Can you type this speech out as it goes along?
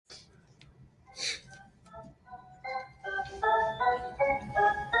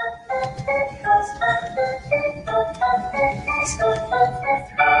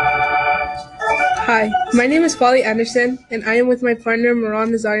Hi, my name is Polly Anderson, and I am with my partner Moran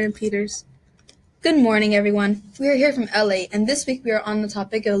Nazarian Peters. Good morning, everyone. We are here from LA, and this week we are on the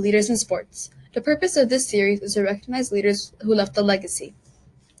topic of leaders in sports. The purpose of this series is to recognize leaders who left a legacy.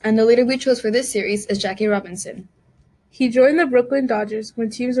 And the leader we chose for this series is Jackie Robinson. He joined the Brooklyn Dodgers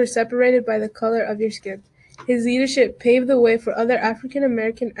when teams were separated by the color of your skin. His leadership paved the way for other African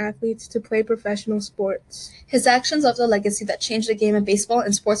American athletes to play professional sports. His actions left a legacy that changed the game of baseball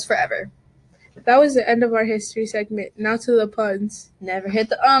and sports forever. That was the end of our history segment. Now to the puns. Never hit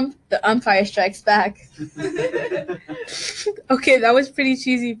the umpire strikes back. Okay, that was pretty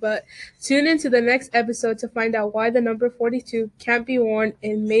cheesy, but tune in to the next episode to find out why the number 42 can't be worn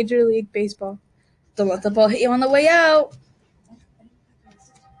in Major League Baseball. Don't let the ball hit you on the way out.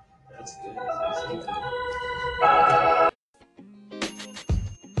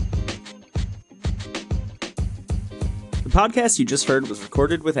 The podcast you just heard was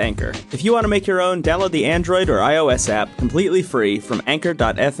recorded with Anchor. If you want to make your own, download the Android or iOS app completely free from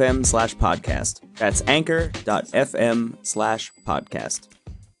anchor.fm/podcast. That's anchor.fm/podcast.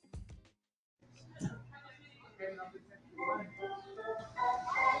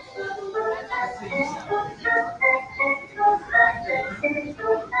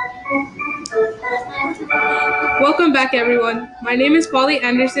 Welcome back, everyone. My name is Polly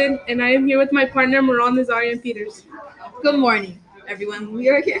Anderson, and I am here with my partner Moran Nazarian Peters. Good morning, everyone. We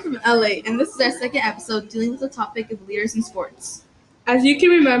are here from LA, and this is our second episode dealing with the topic of leaders in sports. As you can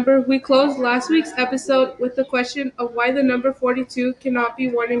remember, we closed last week's episode with the question of why the number 42 cannot be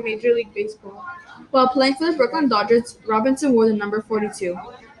worn in Major League Baseball. While playing for the Brooklyn Dodgers, Robinson wore the number 42.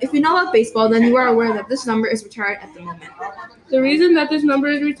 If you know about baseball, then you are aware that this number is retired at the moment. The reason that this number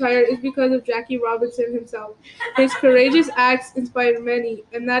is retired is because of Jackie Robinson himself. His courageous acts inspired many,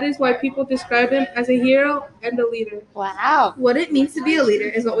 and that is why people describe him as a hero and a leader. Wow. What it means to be a leader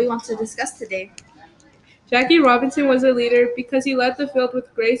is what we want to discuss today. Jackie Robinson was a leader because he led the field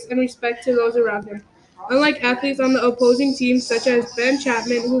with grace and respect to those around him. Unlike athletes on the opposing team such as Ben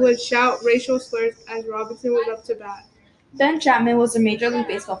Chapman, who would shout racial slurs as Robinson was up to bat. Ben Chapman was a Major League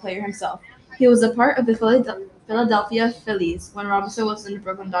Baseball player himself. He was a part of the Philadelphia Phillies when Robinson was in the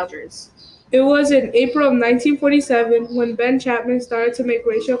Brooklyn Dodgers. It was in April of 1947 when Ben Chapman started to make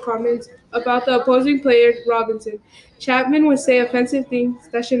racial comments about the opposing player, Robinson. Chapman would say offensive things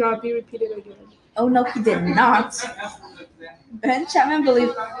that should not be repeated again. Oh, no, he did not. Ben Chapman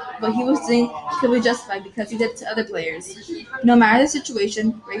believed what he was doing could be justified because he did to other players. No matter the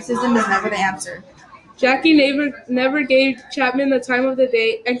situation, racism is never the answer. Jackie never gave Chapman the time of the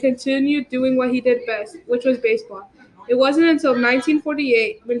day and continued doing what he did best, which was baseball. It wasn't until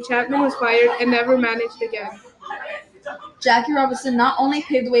 1948 when Chapman was fired and never managed again. Jackie Robinson not only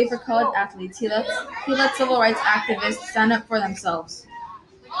paved the way for colored athletes, he let civil rights activists stand up for themselves.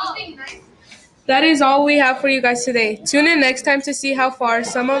 That is all we have for you guys today. Tune in next time to see how far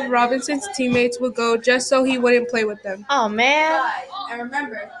some of Robinson's teammates would go just so he wouldn't play with them. Oh, man. And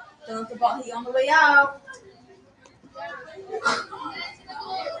remember, don't let the ball hit you on the way out.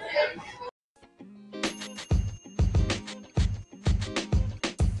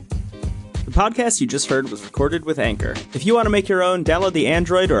 The podcast you just heard was recorded with Anchor. If you want to make your own, download the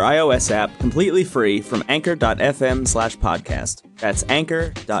Android or iOS app completely free from anchor.fm/podcast. That's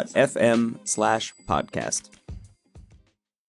anchor.fm/podcast.